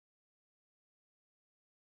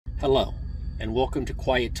Hello, and welcome to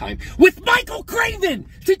Quiet Time with Michael Craven.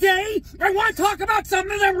 Today, I want to talk about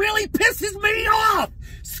something that really pisses me off.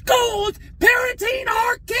 Schools parenting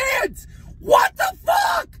our kids. What the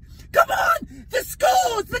fuck? Come on, the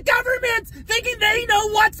schools, the governments, thinking they know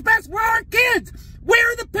what's best for our kids.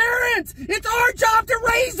 We're the parents. It's our job to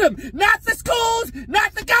raise them, not the schools,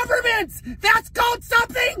 not the governments. That's called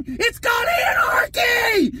something. It's called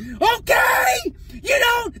anarchy. Okay? You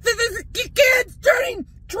know, the kids turning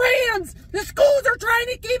trans. The schools are trying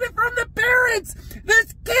to keep it from the parents.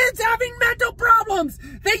 The kids having mental problems.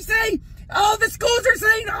 They say, oh, the schools are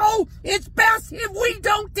saying, oh, it's best if we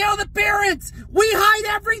don't tell the parents. We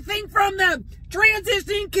hide everything from them.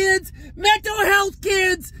 Transitioning kids, mental health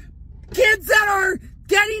kids, kids that are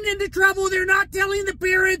getting into trouble, they're not telling the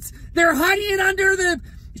parents. They're hiding it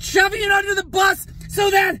shoving it under the bus so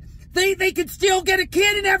that they can still get a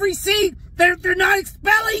kid in every seat. They're not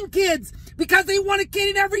expelling kids because they want a kid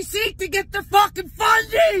in every seat to get their fucking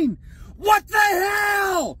funding. What the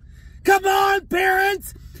hell? Come on,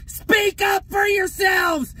 parents. Speak up for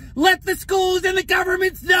yourselves. Let the schools and the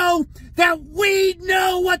governments know that we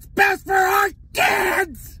know what's best for our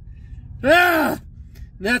kids.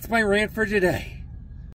 That's my rant for today.